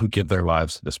people who give their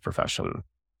lives to this profession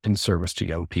in service to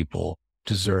young people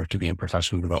deserve to be in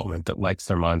professional development that lights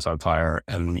their minds on fire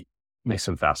and makes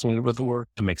them fascinated with the work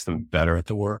and makes them better at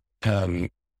the work and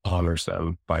honors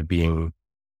them by being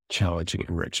challenging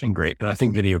and rich and great. And I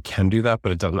think video can do that,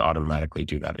 but it doesn't automatically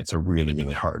do that. It's a really,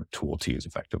 really hard tool to use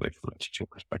effectively from a teaching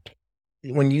perspective.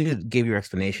 When you gave your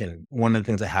explanation, one of the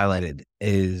things I highlighted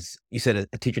is you said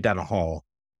a teacher down the hall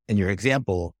in your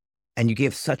example, and you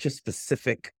gave such a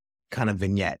specific kind of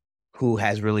vignette who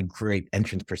has really great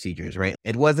entrance procedures, right?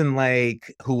 It wasn't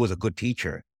like who was a good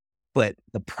teacher, but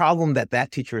the problem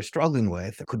that teacher is struggling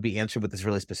with could be answered with this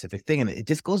really specific thing. And it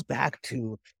just goes back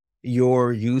to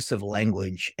your use of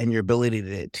language and your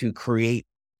ability to create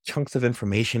chunks of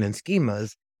information and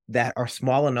schemas that are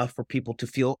small enough for people to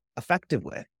feel effective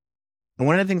with. And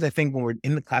one of the things I think when we're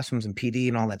in the classrooms and PD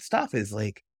and all that stuff is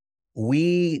like,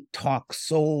 we talk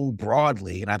so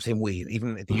broadly, and I'm saying we,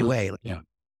 even at the UA,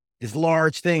 this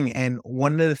large thing. And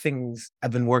one of the things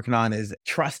I've been working on is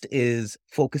trust is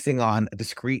focusing on a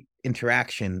discrete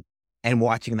interaction and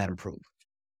watching that improve.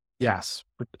 Yes.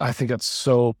 I think that's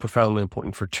so profoundly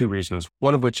important for 2 reasons.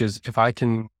 One of which is if I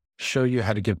can show you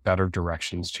how to give better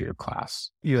directions to your class.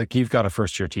 You've got a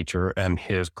first year teacher and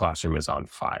his classroom is on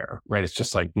fire, right? It's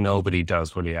just like nobody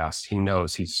does what he asks. He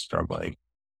knows he's struggling.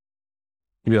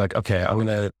 You'd be like, okay, I'm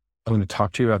going to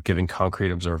talk to you about giving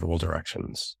concrete observable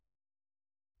directions,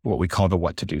 what we call the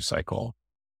what to do cycle.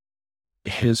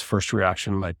 His first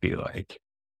reaction might be like,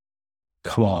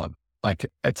 come on, like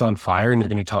it's on fire and you're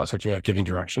going to tell us what you're giving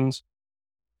directions.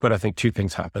 But I think 2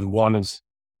 things happen. One is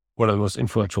one of the most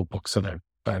influential books that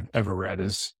I've ever read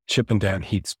is Chip and Dan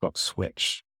Heath's book,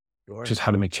 Switch, which is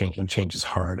how to make change, and change is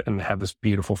hard. And they have this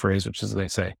beautiful phrase, which is they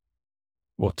say,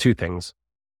 well, 2 things.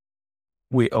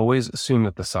 We always assume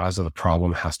that the size of the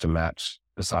problem has to match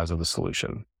the size of the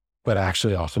solution, but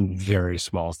actually often very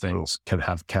small things can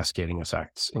have cascading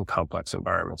effects in complex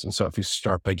environments. And so if you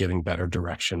start by giving better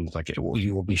directions,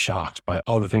 you will be shocked by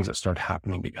all the things that start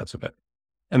happening because of it.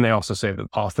 And they also say that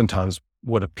oftentimes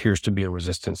what appears to be a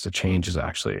resistance to change is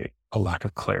actually a lack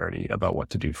of clarity about what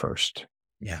to do first.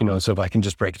 Yeah. So if I can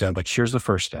just break it down, like, here's the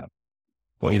first step.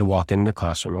 I want you to walk into the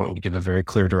classroom. I want you to give a very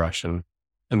clear direction.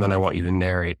 And then I want you to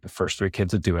narrate the first 3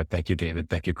 kids that do it. Thank you, David.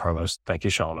 Thank you, Carlos. Thank you,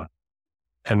 Shauna.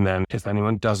 And then if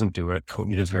anyone doesn't do it, I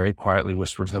want you to very quietly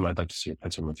whisper to them, I'd like to see your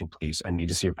pencil moving, please. I need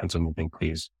to see your pencil moving,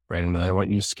 please. Right. And then I want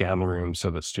you to scan the room so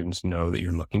that students know that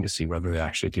you're looking to see whether they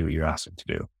actually do what you asked them to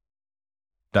do.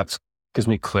 That gives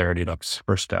me clarity. That's the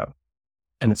first step.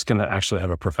 And it's going to actually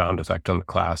have a profound effect on the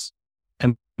class.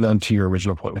 And then to your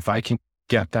original point, if I can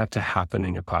get that to happen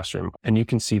in your classroom and you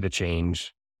can see the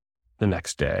change the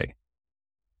next day,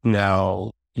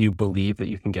 now you believe that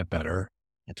you can get better.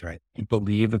 That's right. You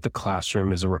believe that the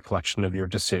classroom is a reflection of your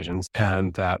decisions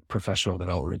and that professional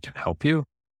development can help you.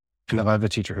 And if I have a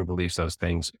teacher who believes those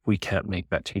things, if we can't make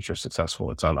that teacher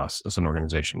successful, it's on us as an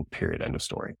organization, period, end of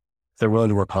story. If they're willing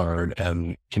to work hard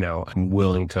and, I'm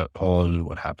willing to own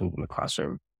what happens in the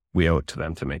classroom, we owe it to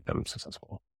them to make them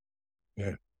successful.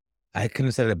 Yeah. I couldn't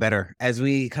have said it better. As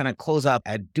we kind of close up,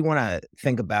 I do want to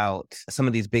think about some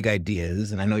of these big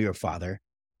ideas. And I know you're a father.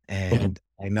 Mhm. And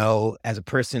I know as a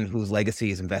person whose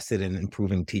legacy is invested in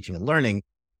improving teaching and learning,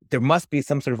 there must be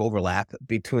some sort of overlap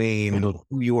between Mhm.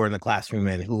 who you were in the classroom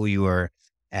and who you were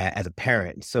as a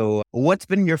parent. So, what's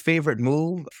been your favorite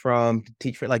move from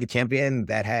Teach for Like a Champion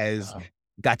that has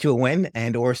got you a win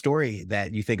and or a story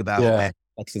that you think about Yeah. that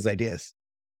reflects these ideas?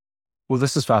 Well,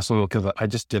 this is fascinating because I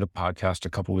just did a podcast a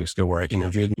couple of weeks ago where I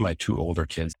interviewed my two older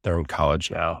kids. They're in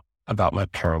college now about my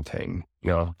parenting,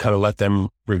 kind of let them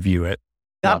review it.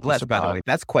 God Not the bless, by the way. surprise.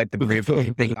 That's quite the brave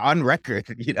thing on record.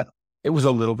 It was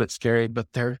a little bit scary, but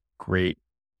they're great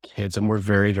kids and we're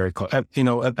very, very close. And,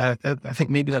 I think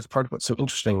maybe that's part of what's so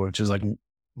interesting, which is like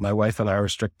my wife and I are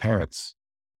strict parents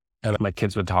and my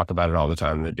kids would talk about it all the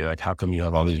time. They'd be like, how come you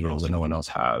have all these rules that no one else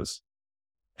has?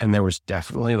 And there was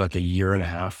definitely like a year and a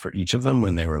half for each of them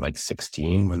when they were like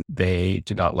 16, when they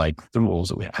did not like the rules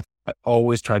that we had. I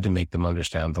always tried to make them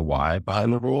understand the why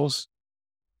behind the rules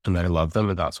and that I love them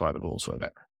and that's why the rules were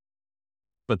there.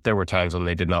 But there were times when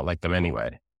they did not like them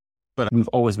anyway. But we've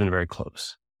always been very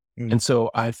close. Mm. And so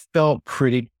I felt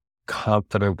pretty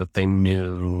confident that they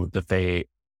knew that I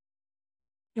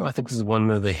think this is one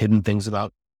of the hidden things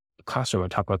about the classroom. I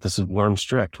talk about this as learn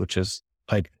strict, which is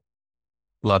like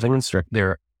loving and strict.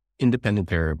 They're independent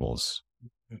variables.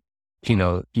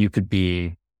 You could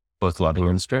be both loving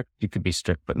and strict. You could be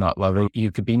strict, but not loving.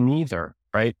 You could be neither,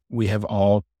 right? We have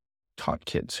all taught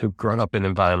kids who've grown up in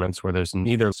environments where there's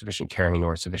neither sufficient caring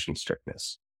nor sufficient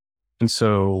strictness. And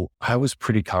so I was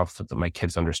pretty confident that my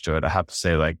kids understood. I have to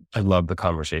say, like, I loved the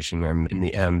conversation. And in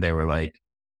the end, they were like,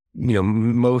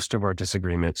 most of our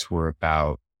disagreements were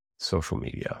about social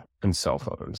media and cell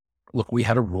phones. Look, we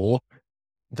had a rule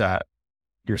that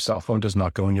your cell phone does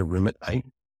not go in your room at night.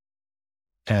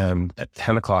 And at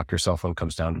 10 o'clock, your cell phone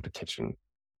comes down to the kitchen.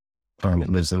 It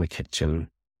lives in the kitchen.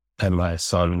 And my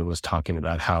son was talking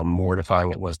about how mortifying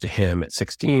it was to him at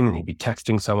 16. And he'd be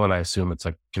texting someone. I assume it's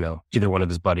like, either one of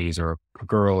his buddies or a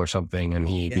girl or something. And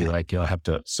he'd be like, I have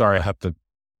to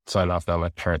sign off now. My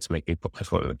parents make me put my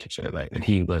phone in the kitchen at night. And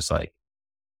he was like,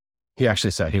 he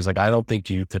actually said, he was like, I don't think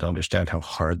you could understand how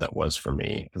hard that was for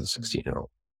me as a 16-year-old.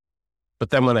 But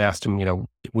then when I asked him,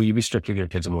 will you be strict with your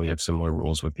kids and will you have similar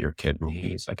rules with your kid? And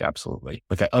he's like, absolutely.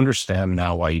 Like, I understand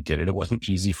now why you did it. It wasn't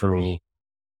easy for me,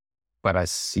 but I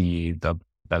see the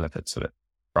benefits that it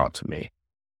brought to me,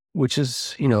 which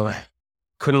is, I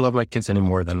couldn't love my kids any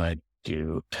more than I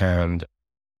do. And,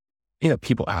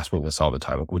 people ask me this all the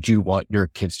time. Like, would you want your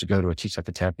kids to go to a Teach Like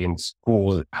a Champion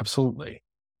school? Absolutely.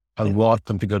 I want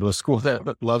them to go to a school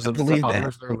that loves them,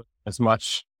 honors them as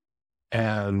much.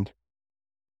 And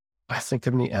I think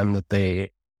in the end that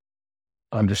they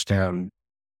understand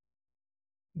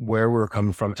where we're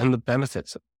coming from and the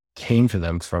benefits that came to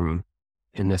them from,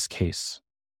 in this case,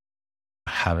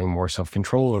 having more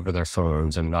self-control over their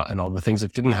phones and all the things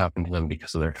that didn't happen to them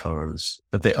because of their phones,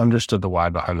 that they understood the why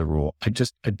behind the rule. I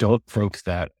don't think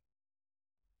that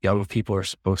young people are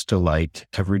supposed to like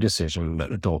every decision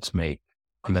that adults make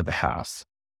on their behalf.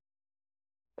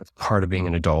 That's part of being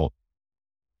an adult.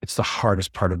 It's the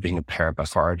hardest part of being a parent by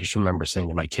far. I just remember saying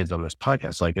to my kids on this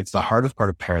podcast, like, it's the hardest part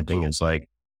of parenting is like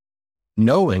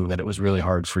knowing that it was really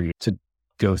hard for you to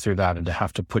go through that and to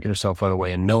have to put yourself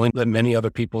away and knowing that many other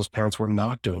people's parents were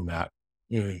not doing that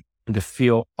and to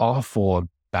feel awful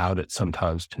about it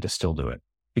sometimes and to still do it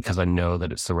because I know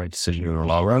that it's the right decision in the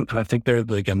long run. And I think there's,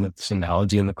 again, this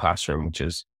analogy in the classroom, which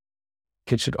is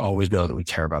kids should always know that we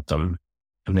care about them.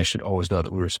 And they should always know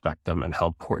that we respect them and how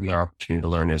important their opportunity to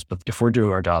learn is. But if we're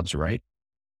doing our jobs right,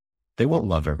 they won't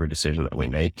love every decision that we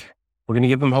make. We're going to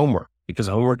give them homework because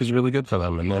homework is really good for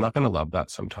them. And they're not going to love that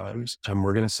sometimes. And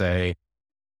we're going to say,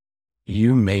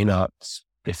 you may not,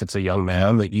 if it's a young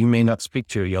man, that you may not speak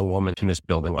to a young woman in this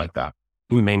building like that.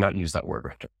 We may not use that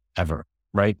word ever.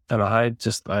 Right. And I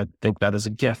think that is a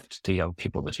gift to young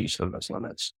people to teach them those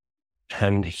limits.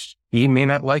 And he may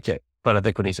not like it, but I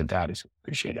think when he's a dad, he's going to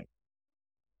appreciate it.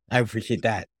 I appreciate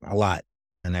that a lot.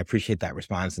 And I appreciate that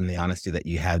response and the honesty that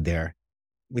you had there.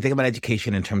 We think about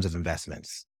education in terms of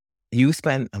investments. You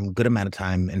spent a good amount of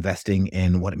time investing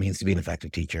in what it means to be an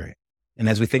effective teacher. And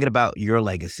as we think about your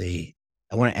legacy,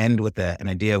 I want to end with an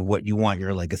idea of what you want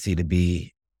your legacy to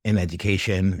be in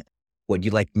education, what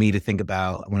you'd like me to think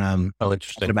about when I'm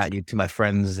talking about you to my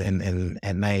friends and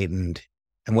at night and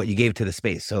what you gave to the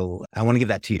space. So I want to give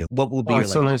that to you. What will be your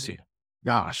legacy? So nice of you.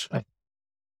 Gosh.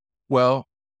 Well,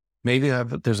 maybe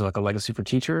there's like a legacy for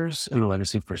teachers and a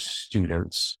legacy for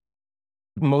students.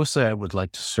 Mostly, I would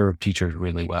like to serve teachers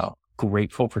really well.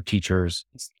 Grateful for teachers.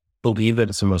 Believe that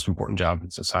it's the most important job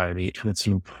in society, and it's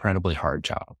an incredibly hard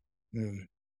job.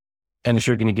 And if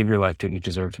you're going to give your life to it, you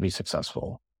deserve to be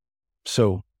successful.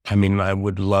 So, I mean, I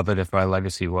would love it if my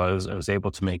legacy was I was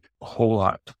able to make a whole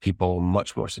lot of people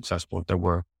much more successful at their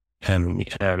work and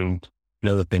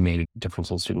know that they made a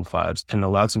difference in student lives and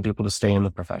allowed some people to stay in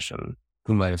the profession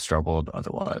who might have struggled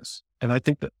otherwise. And I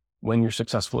think that when you're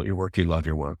successful at your work, you love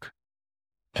your work.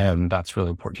 And that's really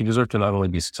important. You deserve to not only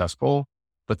be successful,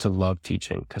 but to love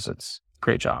teaching because it's a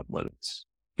great job when it's,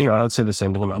 I would say the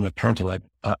same thing about my parenting. Like,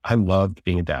 I loved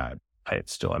being a dad. I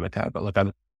still am a dad, but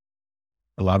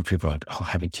a lot of people are like, oh,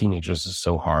 having teenagers is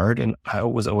so hard. And I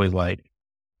was always like,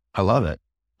 I love it.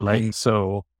 Right.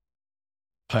 So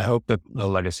I hope that the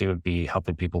legacy would be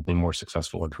helping people be more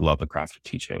successful and who love the craft of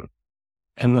teaching.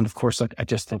 And then, of course, I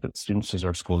just think that students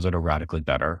deserve schools that are radically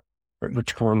better. It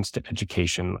returns to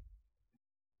education.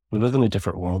 We live in a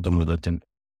different world than we lived in,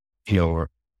 30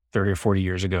 or 40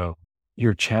 years ago.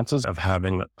 Your chances of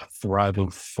having a thriving,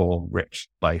 full, rich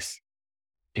life,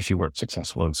 if you weren't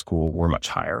successful in school, were much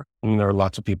higher. I mean, there are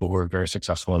lots of people who are very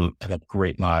successful and have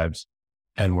great lives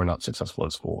and were not successful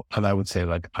in school. And I would say,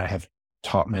 I have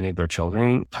taught many of their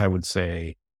children. I would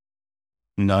say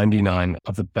 99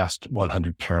 of the best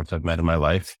 100 parents I've met in my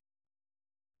life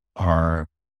are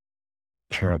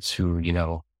parents who,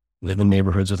 live in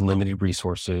neighborhoods with limited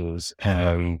resources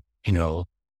and,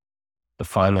 the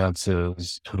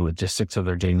finances and logistics of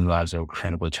their daily lives are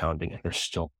incredibly challenging and they're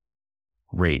still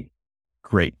great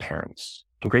parents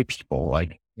and great people.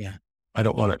 Yeah. I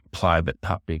don't want to imply that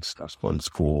not being successful in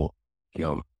school,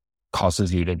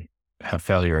 causes you to have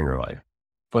failure in your life.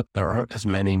 But there aren't as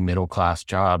many middle-class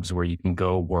jobs where you can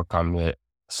go work on the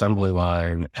assembly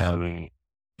line and,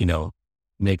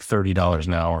 make $30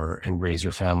 an hour and raise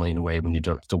your family in a way when you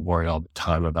don't have to worry all the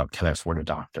time about can I afford a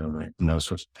doctor and those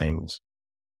sorts of things.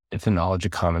 It's a knowledge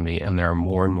economy and there are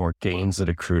more and more gains that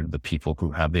accrue to the people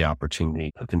who have the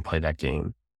opportunity who can play that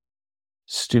game.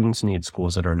 Students need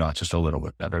schools that are not just a little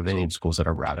bit better. They need schools that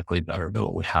are radically better than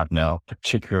what we have now,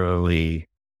 particularly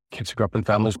kids who grew up in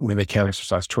families where they can't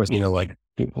exercise choice.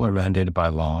 People are mandated by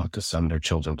law to send their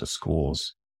children to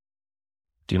schools.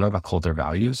 Do not uphold their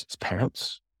values as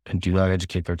parents and do not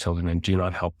educate their children and do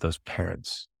not help those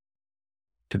parents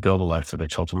to build a life for their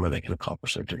children where they can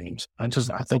accomplish their dreams. I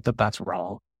think that that's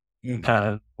wrong.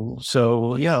 I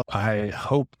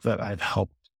hope that I've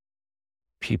helped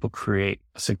people create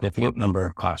a significant number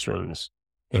of classrooms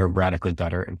that are radically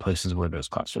better in places where those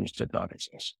classrooms did not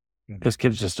exist. Because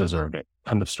kids just deserve it.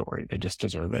 End of story. They just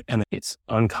deserve it. And it's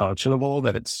unconscionable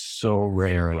that it's so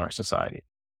rare in our society.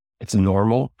 It's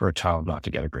normal for a child not to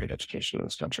get a great education in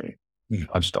this country.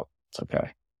 I just don't. It's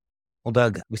okay. Well,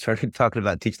 Doug, we started talking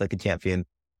about Teach Like a Champion.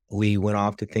 We went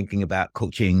off to thinking about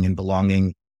coaching and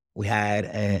belonging. We had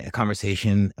a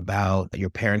conversation about your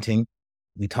parenting.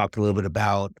 We talked a little bit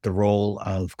about the role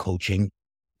of coaching,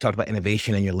 talked about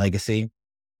innovation and your legacy.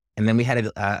 And then we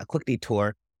had a quick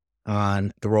detour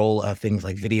on the role of things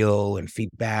like video and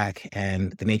feedback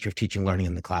and the nature of teaching learning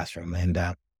in the classroom. And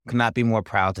could not be more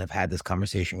proud to have had this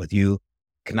conversation with you.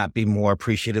 Could not be more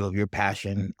appreciative of your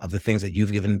passion, of the things that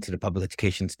you've given to the public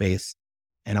education space.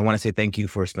 And I want to say thank you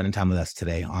for spending time with us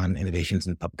today on innovations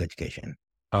in public education.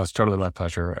 Oh, it's totally my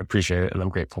pleasure. I appreciate it. And I'm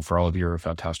grateful for all of your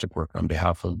fantastic work on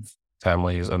behalf of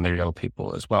families and their young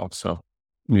people as well. So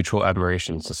mutual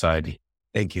admiration in society.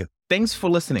 Thank you. Thanks for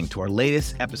listening to our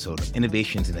latest episode of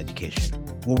Innovations in Education,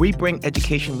 where we bring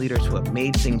education leaders who have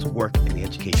made things work in the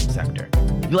education sector.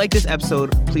 If you like this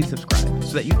episode, please subscribe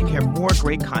so that you can hear more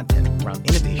great content around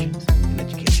innovations in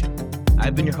education.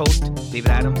 I've been your host,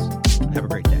 David Adams. Have a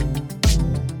great day.